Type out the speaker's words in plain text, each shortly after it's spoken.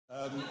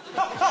It's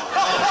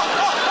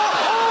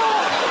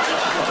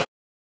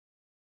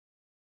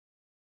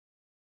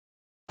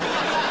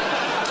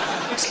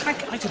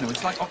like, I don't know,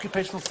 it's like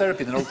occupational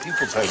therapy in an old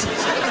people's home.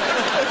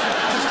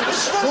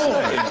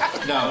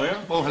 No.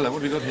 Oh, hello,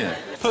 what have we got here?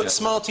 Put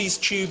Smarties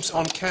tubes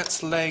on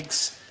cats'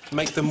 legs,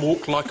 make them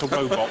walk like a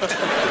robot. That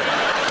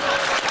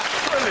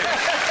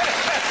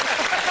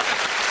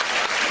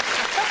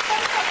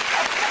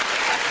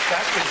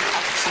is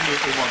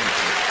absolutely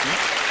wonderful.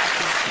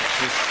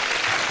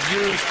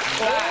 Use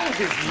all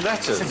his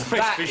letters.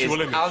 That is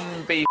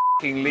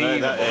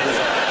unbe-f***ing-lievable.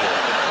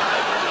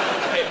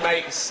 It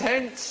makes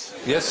sense.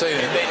 Yes, say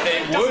it.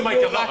 It would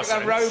make a lot of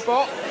sense.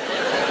 Robot.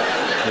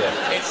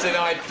 Yeah. It's an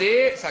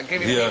idea. It's like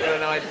giving people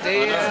an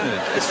idea.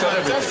 It's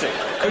fantastic.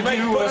 Could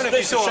you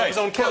this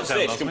on countdown?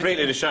 It's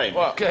completely the shame.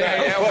 What?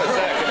 Yeah, what's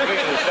that?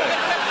 Completely the shame.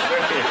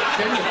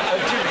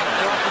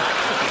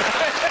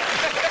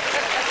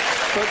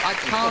 But I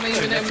can't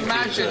even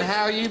imagine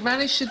how you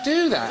managed to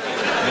do that.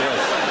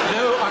 Yes.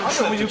 No, I'm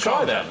sure you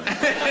try that.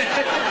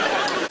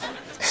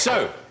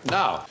 So,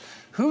 now,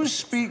 who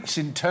speaks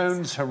in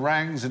tones,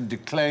 harangues and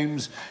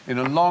declaims in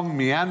a long,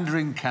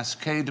 meandering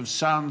cascade of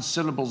sounds,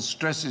 syllables,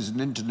 stresses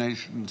and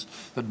intonations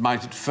that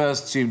might at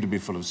first seem to be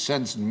full of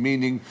sense and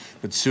meaning,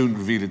 but soon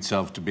reveal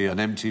itself to be an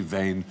empty,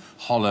 vain,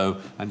 hollow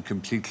and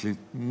completely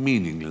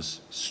meaningless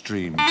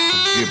stream of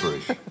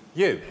gibberish?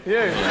 You.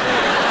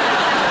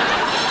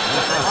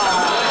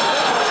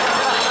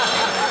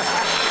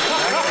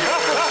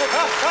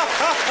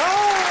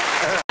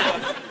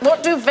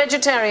 What do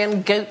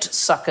vegetarian goat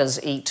suckers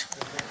eat?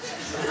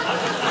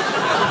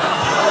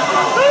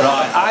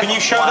 Right. Can you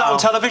show that on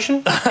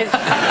television?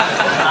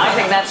 I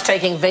think that's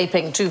taking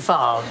vaping too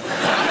far.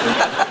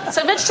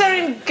 So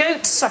vegetarian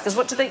goat suckers,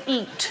 what do they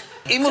eat?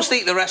 He must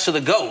eat the rest of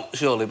the goat,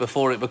 surely,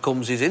 before it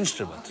becomes his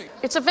instrument.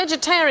 It's a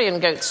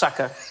vegetarian goat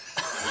sucker.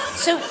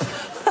 So...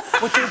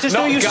 Just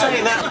know you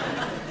saying that.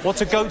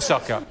 What's a goat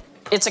sucker?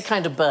 It's a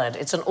kind of bird.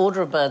 It's an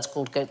order of birds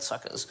called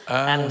goatsuckers.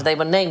 And they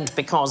were named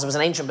because there was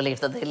an ancient belief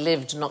that they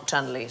lived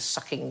nocturnally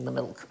sucking the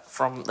milk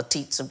from the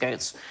teats of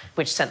goats,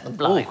 which sent them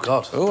blind. Oh,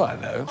 God. Oh, I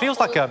know. Feels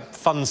like a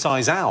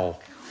fun-size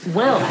owl.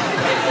 Well...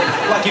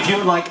 Like if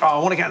you're like, oh, I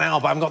want to get an owl,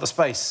 but I haven't got the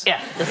space.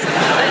 Yeah. They're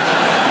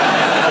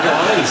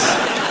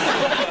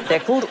They're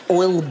called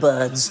oil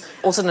birds,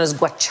 also known as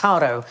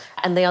guacharo,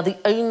 and they are the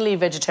only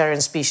vegetarian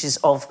species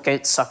of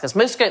goat suckers.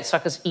 Most goat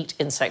suckers eat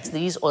insects.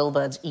 These oil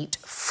birds eat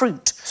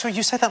fruit. So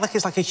you said that like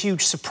it's like a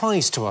huge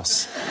surprise to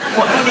us.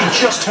 Well, I only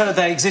just heard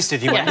they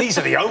existed. You went, these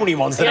are the only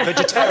ones that are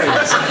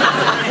vegetarians.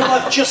 Well,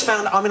 I've just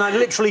found... I mean, I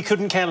literally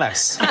couldn't care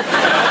less. I'm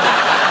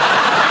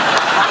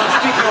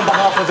speaking on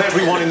behalf of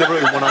everyone in the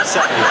room when I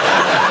say...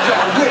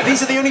 Yeah,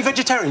 these are the only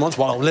vegetarian ones.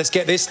 Well, let's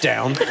get this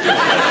down.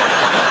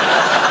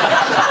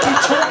 What are you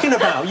talking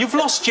about? You've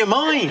lost your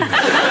mind.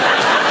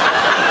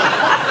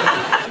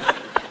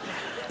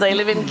 They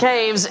live in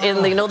caves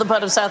in the northern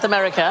part of South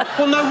America.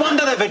 Well, no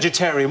wonder they're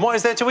vegetarian. What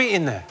is there to eat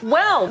in there?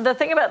 Well, the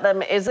thing about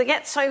them is they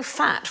get so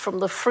fat from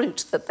the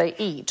fruit that they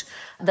eat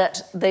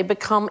that they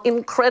become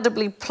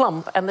incredibly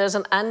plump, and there's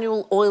an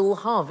annual oil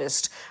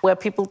harvest where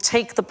people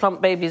take the plump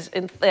babies,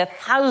 in their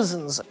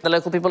thousands, the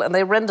local people, and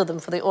they render them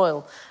for the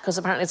oil, because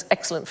apparently it's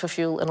excellent for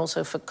fuel and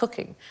also for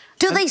cooking.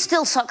 Do they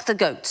still suck the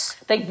goats?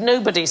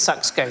 Nobody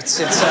sucks goats.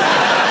 There is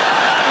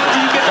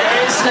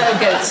no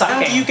goat sucking.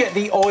 How do you get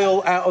the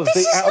oil out of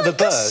the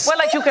bird? Well,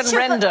 like you can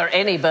render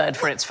any bird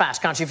for its fat,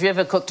 can't you? If you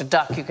ever cooked a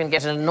duck, you can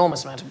get an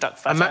enormous amount of duck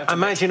fat out of it.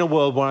 Imagine a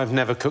world where I've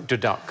never cooked a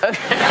duck. Okay.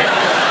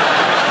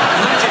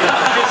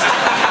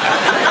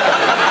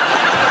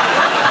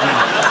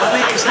 I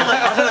mean, it's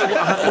like, I don't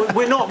know,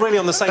 we're not really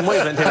on the same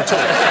wavelength here at all.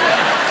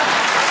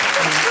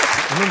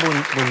 I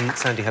remember when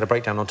Sandy had a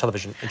breakdown on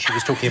television and she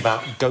was talking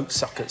about goat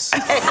suckers.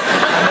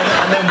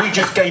 and then we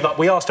just gave up.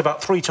 We asked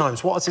about 3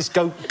 times, what has this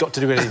goat got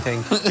to do with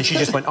anything? And she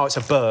just went, oh, it's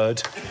a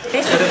bird. But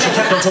then she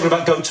kept on talking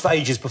about goats for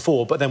ages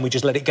before, but then we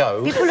just let it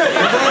go. People look,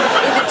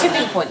 at the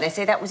tipping point, they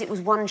say it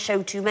was one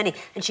show too many.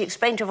 And she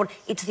explained to everyone,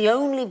 it's the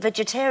only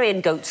vegetarian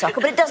goat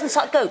sucker, but it doesn't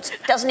suck goats.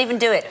 It doesn't even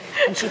do it.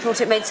 And she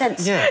thought it made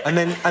sense. Yeah, and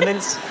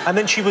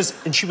then she was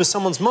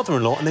someone's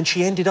mother-in-law, and then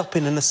she ended up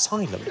in an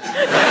asylum.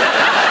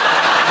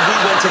 We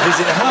went to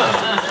visit her.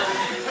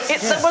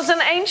 There was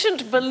an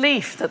ancient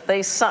belief that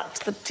they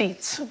sucked the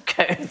teats of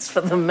goats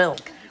for the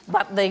milk,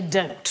 but they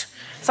don't.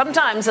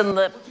 Sometimes in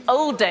the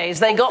old days,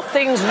 they got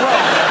things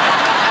wrong.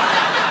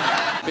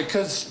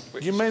 Because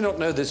you may not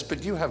know this,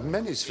 but you have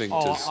many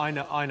sphincters. Oh, I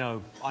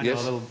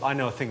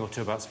know a thing or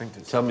two about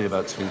sphincters. Tell me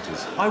about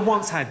sphincters. I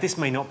once had... This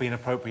may not be an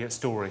appropriate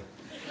story.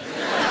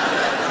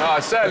 Oh, I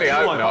certainly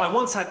hope not. I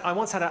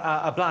once had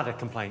a bladder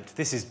complaint.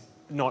 This is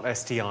not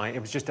STI. It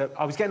was just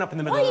I was getting up in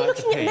the middle of the night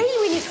to pee. Why are you looking at me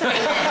when you say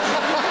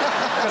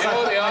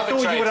that? I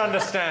thought you would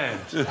understand.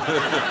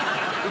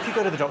 If you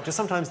go to the doctor,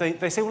 sometimes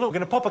they say, well, look, we're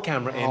going to pop a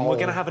camera in, we're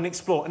going to have an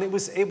explore. And it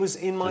was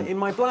in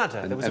my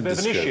bladder. There was a bit of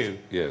an issue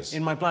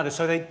in my bladder.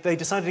 So they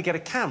decided to get a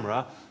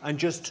camera and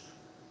just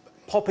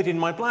pop it in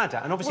my bladder.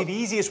 And obviously the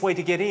easiest way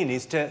to get in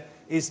is through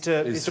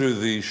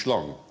the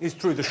schlong. Is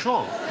through the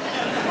schlong.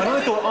 And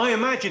I thought, I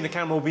imagined the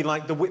camera would be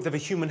like the width of a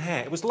human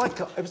hair. It was like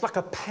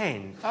a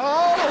pen.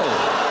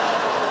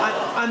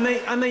 Oh! And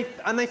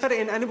they fed it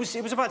in, and it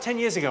was about 10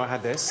 years ago I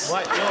had this.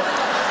 Right,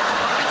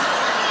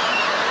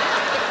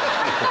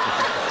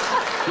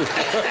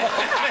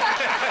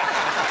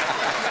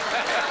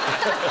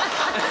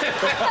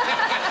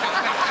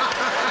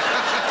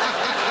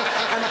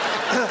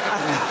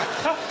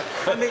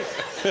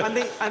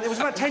 and it was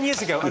about 10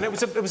 years ago, and it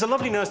was a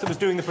lovely nurse that was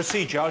doing the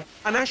procedure.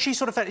 And as she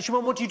sort of fed it, she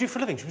went, "What do you do for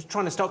a living?" She was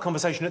trying to start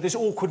conversation at this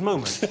awkward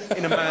moment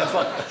in a man's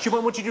life. She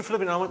went, "What do you do for a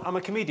living?" And I went, "I'm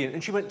a comedian."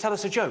 And she went, "Tell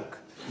us a joke."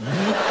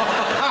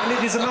 And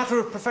it is a matter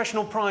of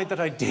professional pride that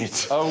I did.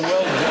 Oh,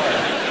 well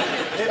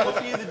done. They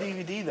offer you the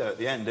DVD, though, at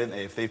the end, don't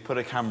they? If they've put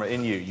a camera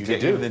in you, you get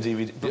given the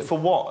DVD. But for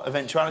what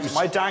eventuality?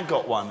 My dad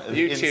got one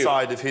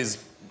inside of his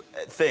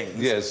things.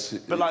 Yes.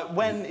 But, like,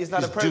 when is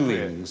that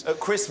appropriate? Doings. At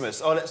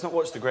Christmas. Oh, let's not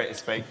watch The Great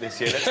Escape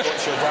this year. Let's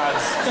watch your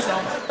dad's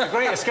song. The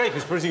Great Escape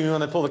is presumably when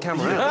they pull the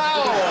camera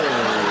out.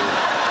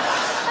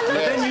 But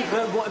then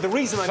the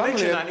reason I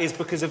mention that is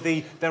because of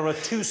there are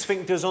 2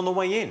 sphincters on the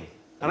way in.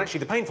 And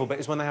actually, the painful bit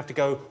is when they have to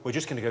go, "We're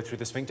just going to go through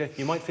the sphincter."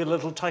 You might feel a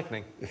little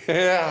tightening.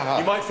 Yeah.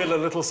 You might feel a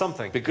little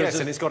something. Yes,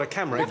 and it's got a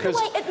camera. Wait,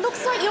 it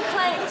looks like you're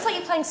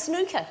playing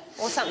snooker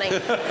or something.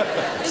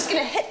 You're just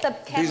going to hit the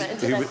camera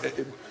into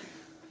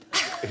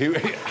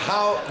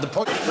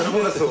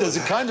There's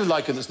a kind of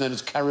lichen that's known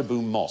as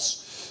caribou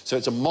moss. So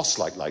it's a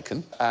moss-like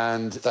lichen,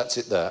 and that's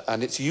it there.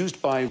 And it's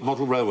used by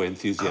model railway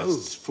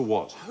enthusiasts for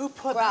what? Who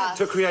put that?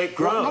 To create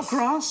grass. Not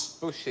grass.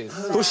 Bushes.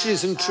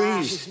 Bushes and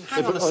trees.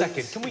 Hang on a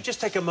second. Can we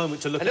just take a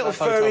moment to look at little that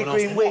photo furry and ask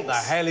green what the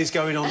hell is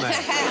going on there?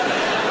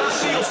 That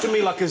seems to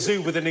me like a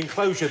zoo with an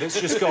enclosure that's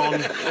just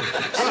gone. Stick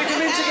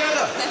them in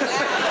together.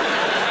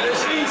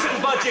 There's been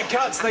some budget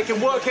cuts. They can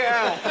work it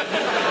out.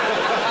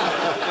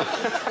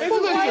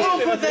 Why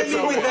not put them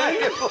in with them?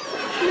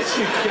 Yes,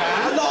 you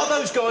can. A lot of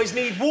those guys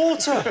need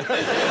water.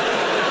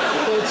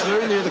 Well, it's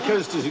very near the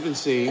coast, as you can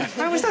see.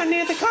 How is that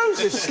near the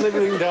coast? It's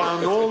slithering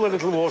down, all the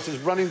little water's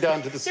running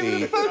down to the sea.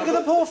 Look at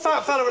the poor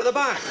fat fella at the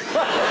back. Look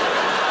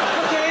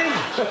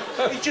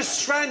at him. He's just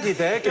stranded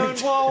there,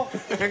 going, well...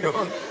 Hang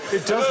on.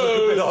 It does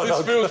look a bit odd.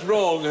 This feels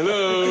wrong.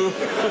 Hello.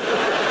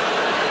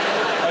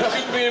 I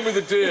shouldn't be in with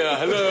a deer.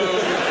 Hello.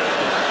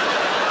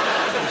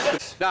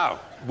 Now,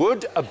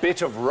 would a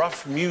bit of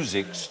rough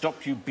music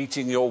stop you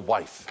beating your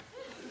wife?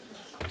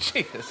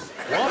 Jesus.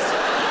 What?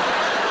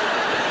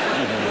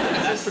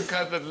 That's the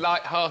kind of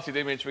light-hearted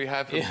image we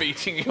have of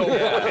beating your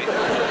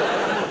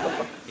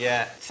wife.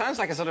 Yeah. Sounds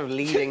like a sort of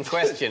leading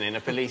question in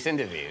a police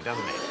interview,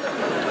 doesn't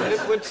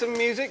it? Would some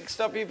music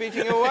stop you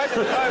beating your wife?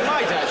 Oh, it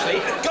might, actually.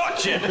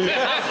 Gotcha!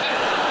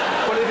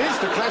 Well, it is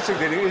the classic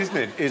thing, isn't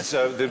it? It's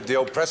the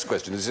old press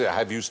question, is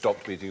have you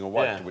stopped beating your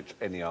wife? Yeah. To which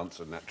any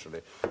answer,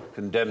 naturally,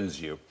 condemns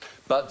you.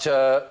 But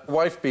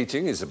wife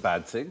beating is a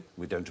bad thing.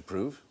 We don't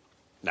approve,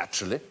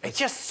 naturally. It's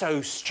just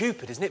so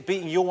stupid, isn't it?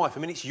 Beating your wife. I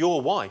mean, it's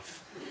your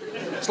wife.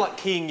 It's like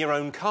keying your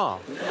own car.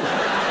 If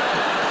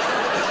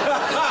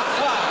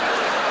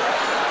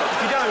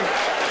you don't...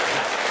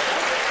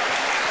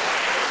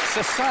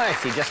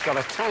 Society just got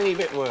a tiny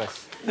bit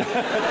worse.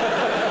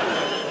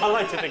 I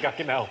like to think I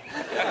can help.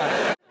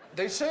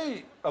 They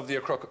say of the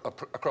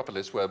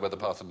Acropolis, where the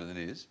Parthenon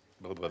is...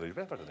 They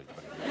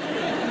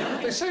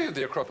say of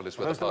the Acropolis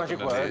where the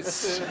Parthenon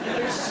is...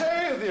 They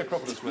say of the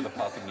Acropolis where the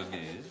Parthenon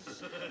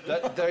is...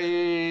 that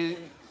they...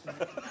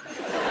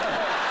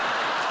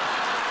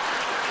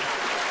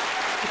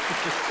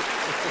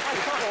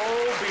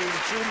 all been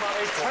too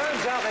much. It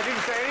turns out they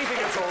didn't say anything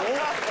at all.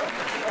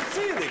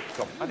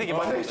 I think it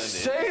might They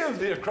say of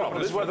the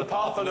Acropolis where the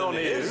Parthenon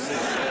is...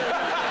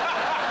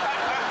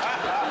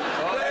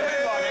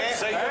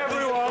 Say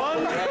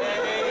everyone!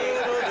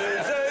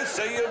 They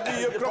say of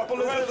the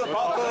Acropolis where the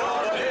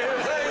Parthenon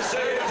is... They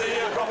say of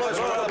the Acropolis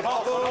where the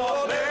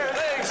Parthenon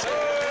is... They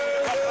say of the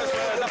Acropolis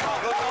where the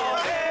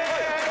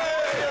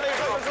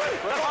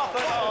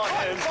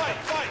Parthenon is...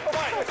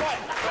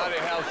 Bloody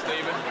hell,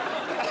 Stephen.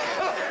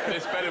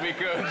 This better be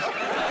good.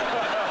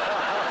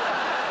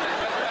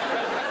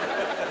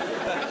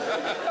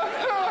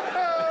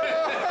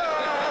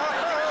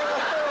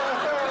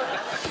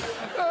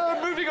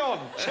 Moving on.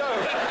 So,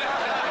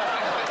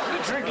 the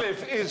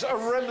triglyph is a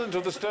remnant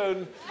of the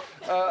stone.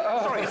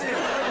 Sorry,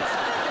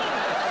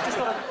 I've just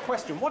got a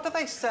question. What do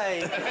they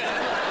say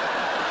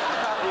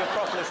about the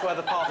Acropolis where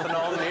the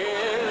Parthenon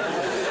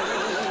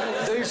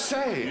is? They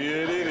say.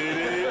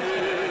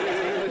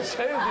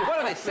 What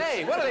do they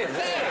say? What do they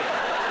say?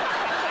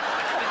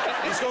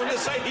 He's going to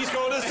say. He's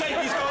going to say.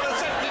 He's going to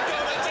say. He's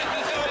going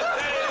to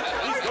say.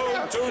 He's going to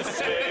say. He's going to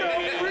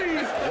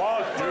say.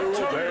 What do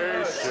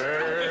they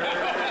say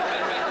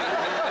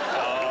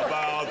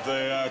about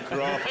the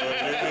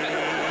Acropolis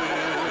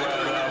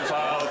where the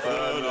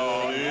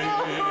Parthenon is?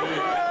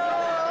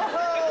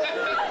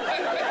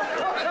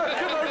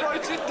 Can I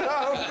write it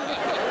down?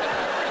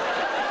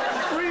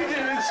 Read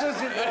it. It says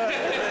it there.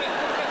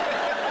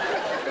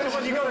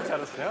 Well, you've got to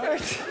tell us now.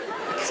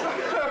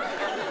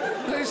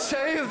 They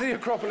say of the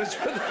Acropolis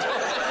where the...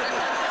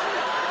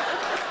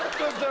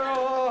 But there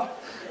are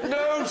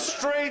No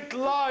straight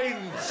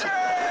lines.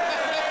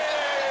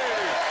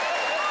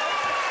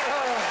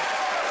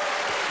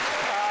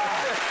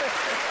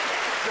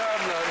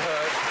 Damn, that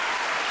hurt.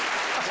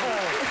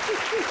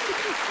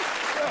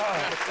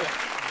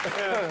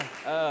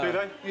 Do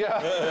they?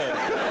 Yeah.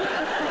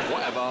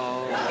 Whatever.